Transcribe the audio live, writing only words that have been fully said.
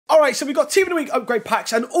Alright, so we've got Team of the Week upgrade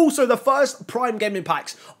packs and also the first Prime Gaming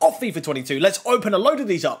packs of FIFA 22. Let's open a load of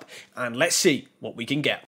these up and let's see what we can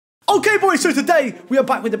get. Okay boys, so today we are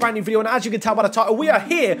back with a brand new video, and as you can tell by the title, we are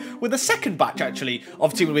here with the second batch actually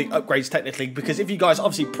of Team of the Week upgrades technically, because if you guys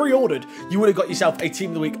obviously pre-ordered, you would have got yourself a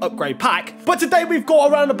Team of the Week upgrade pack. But today we've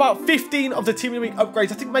got around about 15 of the Team of the Week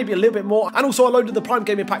upgrades, I think maybe a little bit more, and also a load of the Prime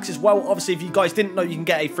Gaming packs as well. Obviously, if you guys didn't know, you can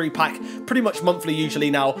get a free pack pretty much monthly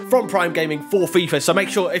usually now from Prime Gaming for FIFA, so make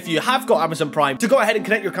sure if you have got Amazon Prime to go ahead and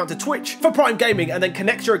connect your account to Twitch for Prime Gaming and then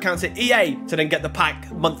connect your account to EA to then get the pack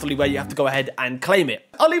monthly where you have to go ahead and claim it.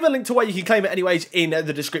 I'll leave a link to where you can claim it anyways in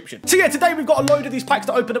the description. So yeah, today we've got a load of these packs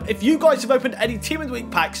to open up. If you guys have opened any Team of the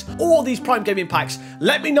Week packs or these Prime Gaming packs,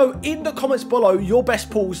 let me know in the comments below your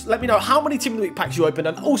best pulls. Let me know how many Team of the Week packs you opened,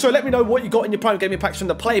 and also let me know what you got in your Prime Gaming packs from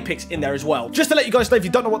the player picks in there as well. Just to let you guys know, if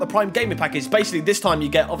you don't know what the Prime Gaming pack is, basically this time you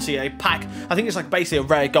get obviously a pack. I think it's like basically a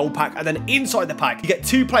rare gold pack, and then inside the pack you get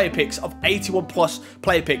 2 player picks of 81 plus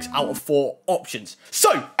player picks out of 4 options.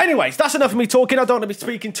 So anyways, that's enough of me talking. I don't want to be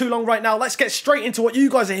speaking too long right now. Let's get straight into what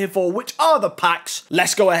you guys are here for, which are the packs.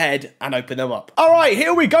 Let's go ahead and open them up. All right,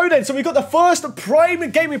 here we go then. So we've got the first Prime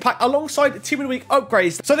Gaming pack alongside Team of the Week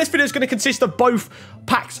upgrades. So this video is going to consist of both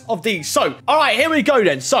packs of these. So, all right, here we go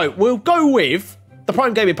then. So we'll go with the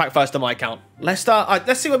Prime Gaming pack first on my account. Let's start.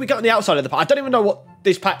 Let's see what we got on the outside of the pack. I don't even know what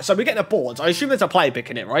this pack. So we're getting a board. I assume there's a player pick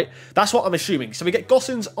in it, right? That's what I'm assuming. So we get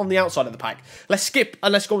Gossens on the outside of the pack. Let's skip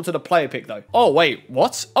and let's go into the player pick though. Oh wait,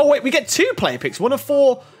 what? Oh wait, we get 2 player picks. 1 of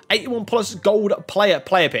 4 81 plus gold player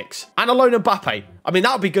picks and a lone Mbappe. I mean,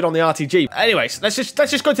 that would be good on the RTG. Anyways, let's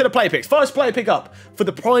just go to the player picks. First player pick up for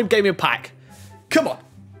the Prime Gaming pack. Come on,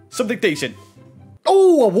 something decent.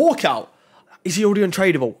 Oh, a walkout. Is he already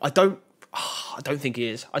untradeable? I don't think he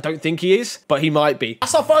is. I don't think he is, but he might be.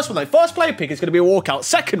 That's our first one though. First player pick is going to be a walkout.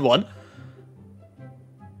 Second one,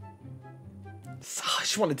 I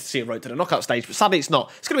just wanted to see a road to the knockout stage, but sadly it's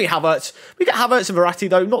not. It's going to be Havertz. We get Havertz and Verratti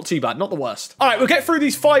though. Not too bad. Not the worst. All right, we'll get through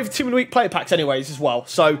these 5 Team of the Week player packs anyways as well.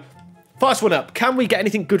 So first one up. Can we get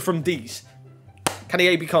anything good from these? Can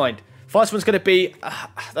EA be kind? First one's going to be,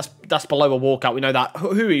 that's below a walkout. We know that.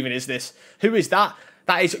 Who even is this? Who is that?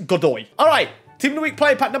 That is Godoy. All right, Team of the Week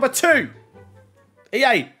player pack number 2.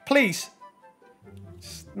 EA, please.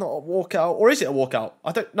 It's not a walkout. Or is it a walkout?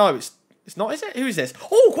 I don't know. It's not, is it? Who is this?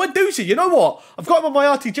 Oh, Guendouzi. You know what? I've got him on my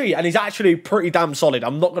RTG, and he's actually pretty damn solid.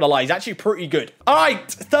 I'm not going to lie. He's actually pretty good. All right,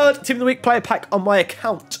 third Team of the Week player pack on my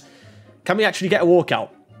account. Can we actually get a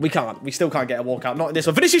walkout? We can't. We still can't get a walkout. Not in this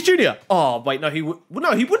one. Vinicius Jr. Oh, wait. No, he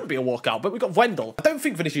wouldn't be a walkout, but we've got Wendell. I don't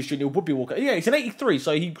think Vinicius Jr. would be a walkout. Yeah, he's an 83,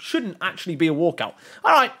 so he shouldn't actually be a walkout.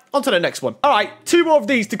 All right, on to the next one. All right, 2 more of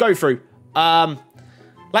these to go through.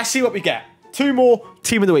 Let's see what we get. 2 more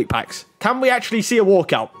Team of the Week packs. Can we actually see a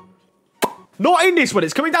walkout? Not in this one.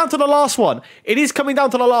 It's coming down to the last one. It is coming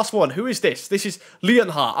down to the last one. Who is this? This is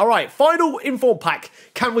Leonhardt. All right, final inform pack.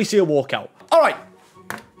 Can we see a walkout? All right,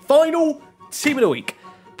 final Team of the Week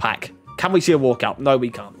pack. Can we see a walkout? No, we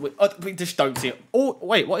can't. We just don't see it. Oh,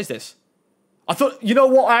 wait, what is this? I thought, you know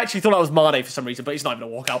what? I actually thought that was Mane for some reason, but it's not even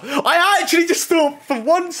a walkout. I actually just thought for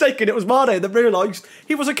 1 second it was Mane and then realised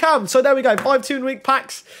he was a cam. So there we go. 5 Team of the Week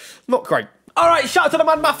packs. Not great. All right, shout out to the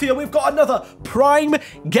man Mafia. We've got another Prime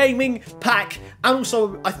Gaming pack. And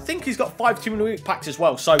also, I think he's got 5 Team of the Week packs as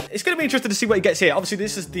well. So it's going to be interesting to see what he gets here. Obviously,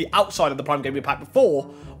 this is the outside of the Prime Gaming pack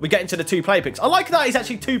before we get into the 2 player picks. I like that he's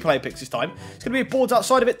actually 2 player picks this time. It's going to be boards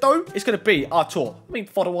outside of it, though. It's going to be Artur. I mean,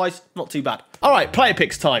 fodder-wise, not too bad. All right, player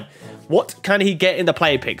picks time. What can he get in the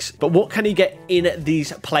player picks? But what can he get in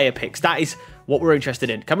these player picks? That is what we're interested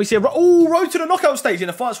in. Can we see a... Oh, road to the knockout stage in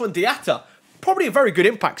the first one, Diatta. Probably a very good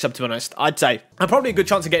impact sub, to be honest, I'd say. And probably a good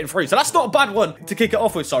chance of getting through. So that's not a bad one to kick it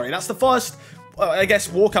off with, sorry. That's the first, I guess,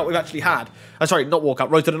 walkout we've actually had. Sorry, not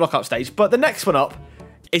walkout, road to the knockout stage. But the next one up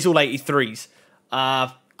is all 83s.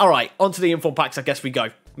 All right, onto the inform packs, I guess we go.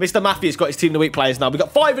 Mr. Mafia's got his Team of the Week players now. We've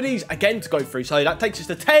got 5 of these, again, to go through. So that takes us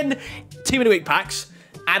to 10 Team of the Week packs.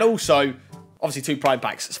 And also... obviously 2 Prime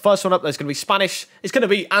packs. First one up, there's going to be Spanish. It's going to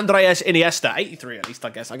be Andres Iniesta. 83 at least,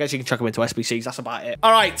 I guess. I guess you can chuck them into SBCs. That's about it.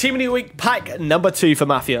 All right, Team of the Week pack number 2 for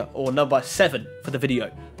Mafia. Or number 7 for the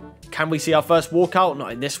video. Can we see our first walkout?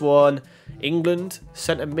 Not in this one. England,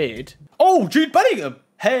 centre mid. Oh, Jude Bellingham.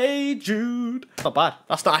 Hey, Jude. Not bad.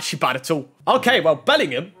 That's not actually bad at all. Okay, well,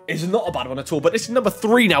 Bellingham is not a bad one at all. But this is number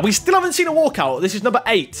 3 now. We still haven't seen a walkout. This is number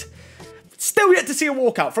 8. Still yet to see a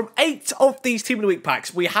walkout. From 8 of these Team of the Week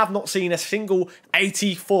packs, we have not seen a single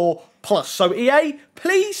 84 plus. So EA,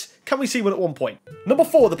 please, can we see one at one point? Number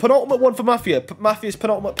 4, the penultimate one for Mafia. Mafia's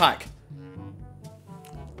penultimate pack.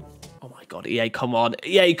 Oh my god, EA, come on.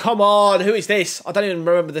 EA, come on. Who is this? I don't even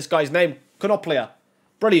remember this guy's name. Konoplia.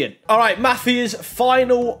 Brilliant. All right, Matthew's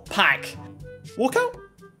final pack. Walkout?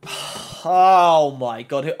 Oh my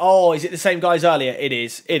god. Oh, is it the same guys earlier? It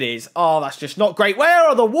is. It is. Oh, that's just not great. Where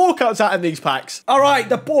are the walkouts at in these packs? All right,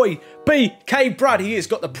 the boy, BK Brad, he has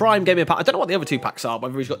got the Prime Gaming Pack. I don't know what the other two packs are,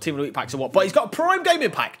 whether he's got Team of the Week packs or what, but he's got a Prime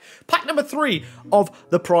Gaming Pack. Pack number 3 of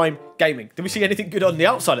the Prime Gaming. Did we see anything good on the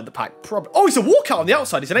outside of the pack? Probably. Oh, it's a walkout on the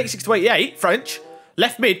outside. It's an 86-88, French.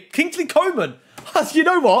 Left mid, Kingsley Coman. You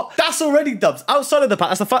know what? That's already dubs. Outside of the pack,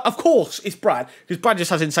 that's the fact. Of course, it's Brad, because Brad just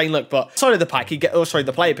has insane luck. But outside of the pack,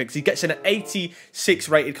 the player picks, he gets in an 86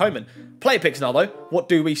 rated Coman. Player picks now, though. What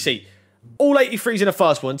do we see? All 83s in the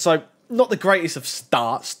first one, so not the greatest of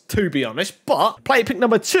starts, to be honest. But player pick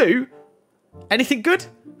number 2, anything good?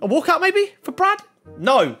 A walkout maybe for Brad?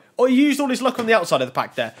 No. Or he used all his luck on the outside of the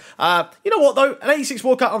pack there. You know what, though? An 86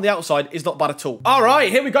 walkout on the outside is not bad at all. All right,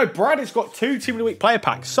 here we go. Brad has got 2 Team of the Week player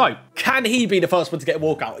packs. So, can he be the first one to get a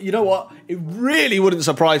walkout? You know what? It really wouldn't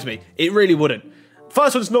surprise me. It really wouldn't.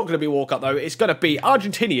 First one's not going to be a walkout, though. It's going to be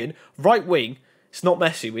Argentinian, right wing. It's not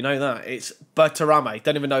Messi, we know that. It's Bertarame.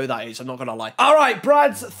 Don't even know who that is, I'm not going to lie. All right,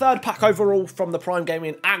 Brad's 3rd pack overall from the Prime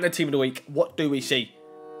Gaming and the Team of the Week. What do we see?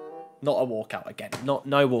 Not a walkout again.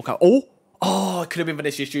 No walkout. Oh, it could have been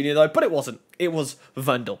Vinicius Jr. though, but it wasn't. It was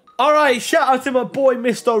Vandal. All right, shout out to my boy,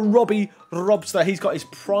 Mr. Robbie Robster. He's got his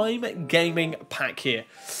Prime Gaming pack here.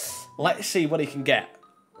 Let's see what he can get.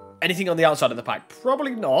 Anything on the outside of the pack?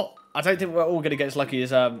 Probably not. I don't think we're all going to get as lucky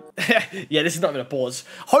as... yeah, this is not even a pause.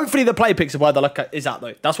 Hopefully the play picks are where the luck is at,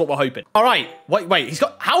 though. That's what we're hoping. All right. Wait. He's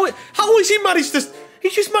got... How has he managed to...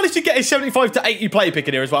 He's just managed to get his 75 to 80 play pick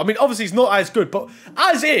in here as well. I mean, obviously, he's not as good, but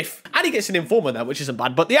as if... And he gets an informer there, which isn't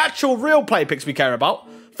bad. But the actual real play picks we care about.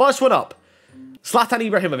 First one up. Zlatan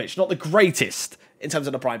Ibrahimovic. Not the greatest in terms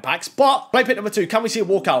of the Prime packs. But play pick number 2. Can we see a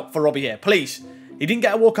walkout for Robbie here? Please. He didn't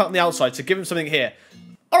get a walkout on the outside, so give him something here.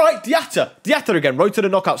 All right, Diatta again, road to the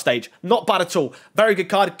knockout stage. Not bad at all. Very good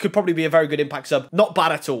card. Could probably be a very good impact sub. Not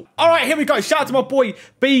bad at all. All right, here we go. Shout out to my boy,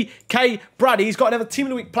 BK Brady. He's got another Team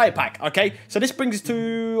of the Week player pack, okay? So this brings us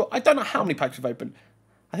to, I don't know how many packs we've opened.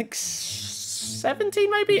 I think 17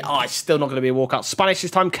 maybe? Oh, it's still not going to be a walkout. Spanish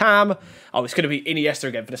this time, Cam. Oh, it's going to be Iniesta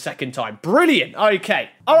again for the 2nd time. Brilliant. Okay.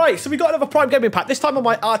 All right, so we got another Prime Gaming pack. This time on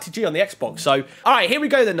my RTG on the Xbox. So, all right, here we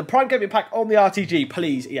go then. The Prime Gaming pack on the RTG.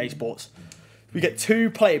 Please, EA Sports. We get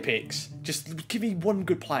 2 player picks. Just give me one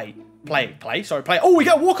good play. Play. Oh, we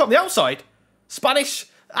get a walk on the outside. Spanish.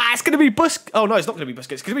 It's going to be Oh, no, it's not going to be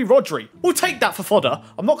Busquets. It's going to be Rodri. We'll take that for fodder.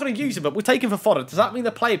 I'm not going to use him, but we'll take him for fodder. Does that mean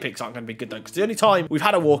the player picks aren't going to be good, though? Because the only time we've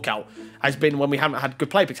had a walkout has been when we haven't had good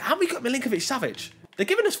player picks. Haven't we got Milinkovic-Savic? They're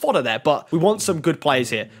giving us fodder there, but we want some good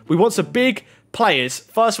players here. We want some big players.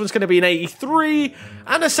 First one's going to be an 83.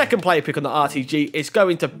 And the second player pick on the RTG is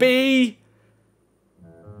going to be...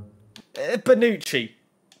 Bonucci.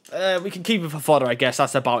 We can keep him for fodder, I guess.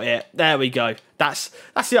 That's about it. There we go. That's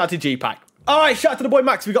the RTG pack. All right, shout out to the boy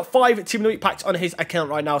Max. We've got 5 Team of the Week packs on his account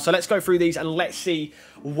right now. So let's go through these and let's see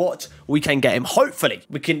what we can get him. Hopefully,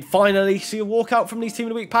 we can finally see a walkout from these Team of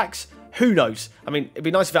the Week packs. Who knows? I mean, it'd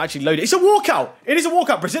be nice if it actually loaded. It's a walkout. It is a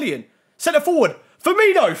walkout. Brazilian. Centre forward.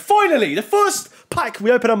 Firmino. Finally, the first pack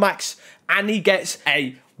we open on Max and he gets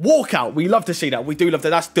a walkout. We love to see that. We do love that.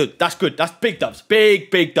 That's good. That's good. That's big dubs.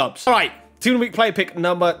 Big dubs. All right. Team of the Week player pick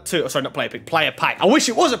number 2. Oh, sorry, not player pick. Player pack. I wish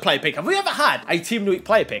it was a player pick. Have we ever had a Team of the Week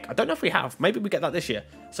player pick? I don't know if we have. Maybe we get that this year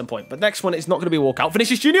at some point. But next one is not going to be a walkout.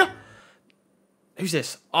 Vinicius Jr.? Who's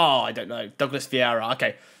this? Oh, I don't know. Douglas Vieira.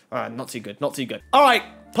 Okay. Not too good. Not too good. All right.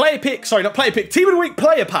 Player pick. Sorry, not player pick. Team of the Week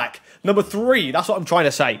player pack number 3. That's what I'm trying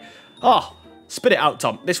to say. Oh, spit it out,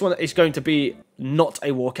 Tom. This one is going to be not a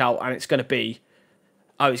walkout, and it's going to be...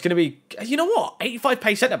 Oh, it's going to be... You know what? 85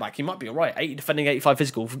 pace centre-back. He might be all right. 80 defending, 85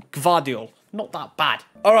 physical. Gvardiol. Not that bad.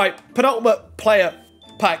 All right. Penultimate player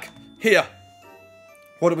pack here.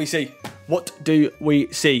 What do we see? What do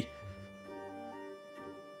we see?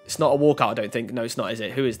 It's not a walkout, I don't think. No, it's not, is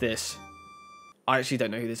it? Who is this? I actually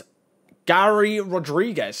don't know who this is. Gary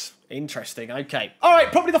Rodriguez. Interesting. Okay. All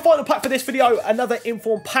right. Probably the final pack for this video. Another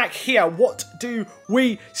inform pack here. What do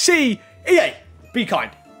we see? EA. Be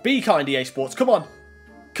kind. Be kind, EA Sports. Come on.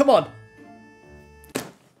 Come on.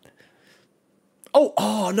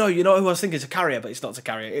 Oh, no, you know who I was thinking is a carrier, but it's not a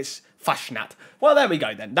carrier. It's Fashnat. Well, there we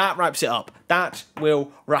go then. That wraps it up. That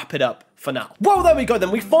will wrap it up for now. Well, there we go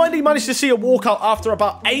then. We finally managed to see a walkout after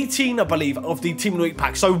about 18, I believe, of the Team of the Week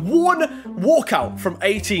packs. So one walkout from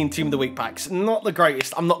 18 Team of the Week packs. Not the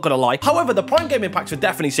greatest, I'm not going to lie. However, the Prime Gaming packs were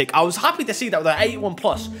definitely sick. I was happy to see that they're 81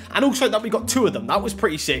 plus, and also that we got 2 of them. That was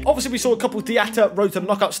pretty sick. Obviously, we saw a couple of Diatta road to the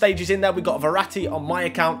knockout stages in there. We got a Verratti on my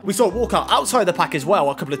account. We saw a walkout outside the pack as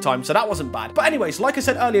well a couple of times, so that wasn't bad. But anyways, like I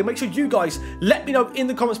said earlier, make sure you guys let me know in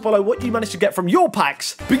the comments below what you managed to get from your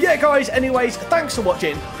packs. But yeah, guys, anyways, thanks for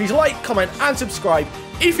watching. Please like, comment, and subscribe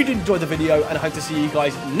if you did enjoy the video, and I hope to see you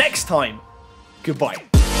guys next time. Goodbye.